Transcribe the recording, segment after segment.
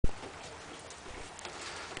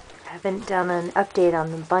haven't done an update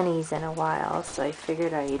on the bunnies in a while, so I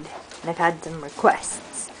figured I've had some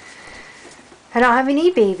requests. I don't have any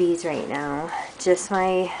babies right now, just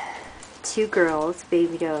my 2 girls,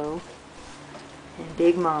 Baby Doe and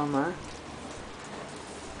Big Mama,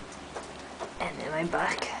 and then my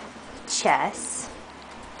buck, Chess,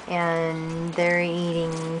 and they're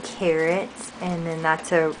eating carrots, and then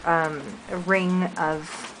that's a ring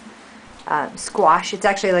of squash. It's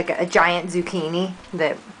actually like a giant zucchini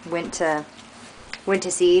that went to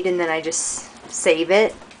seed, and then I just save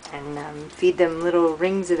it and feed them little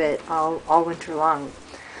rings of it all winter long.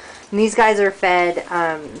 And these guys are fed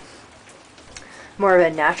more of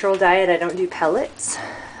a natural diet. I don't do pellets.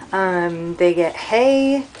 They get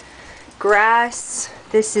hay, grass.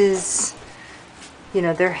 This is,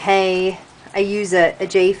 their hay. I use a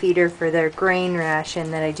J feeder for their grain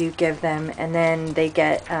ration that I do give them, and then they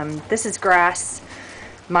get, this is grass,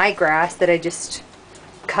 my grass that I just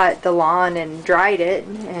cut the lawn and dried it,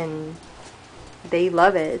 and they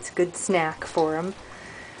love it. It's a good snack for them.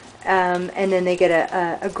 And then they get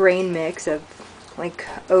a grain mix of like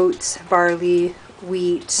oats, barley,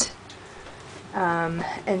 wheat,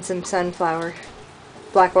 and some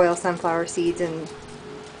black oil sunflower seeds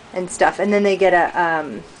and stuff. And then they get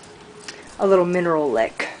a little mineral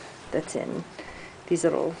lick that's in these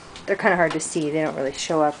little, they're kind of hard to see, they don't really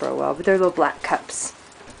show up real well, but they're little black cups.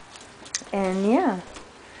 And yeah,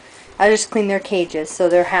 I just clean their cages, so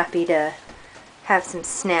they're happy to have some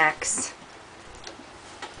snacks.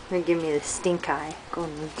 They're giving me the stink eye,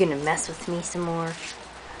 going, "You gonna mess with me some more?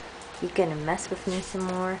 You gonna mess with me some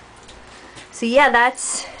more?" So yeah,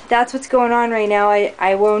 that's what's going on right now.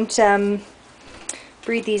 I won't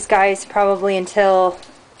breed these guys probably until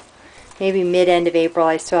maybe mid-end of April.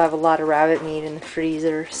 I still have a lot of rabbit meat in the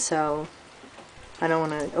freezer, so I don't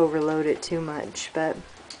want to overload it too much. But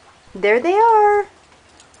there they are.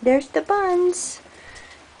 There's the buns,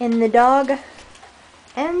 and the dog,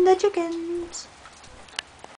 and the chicken.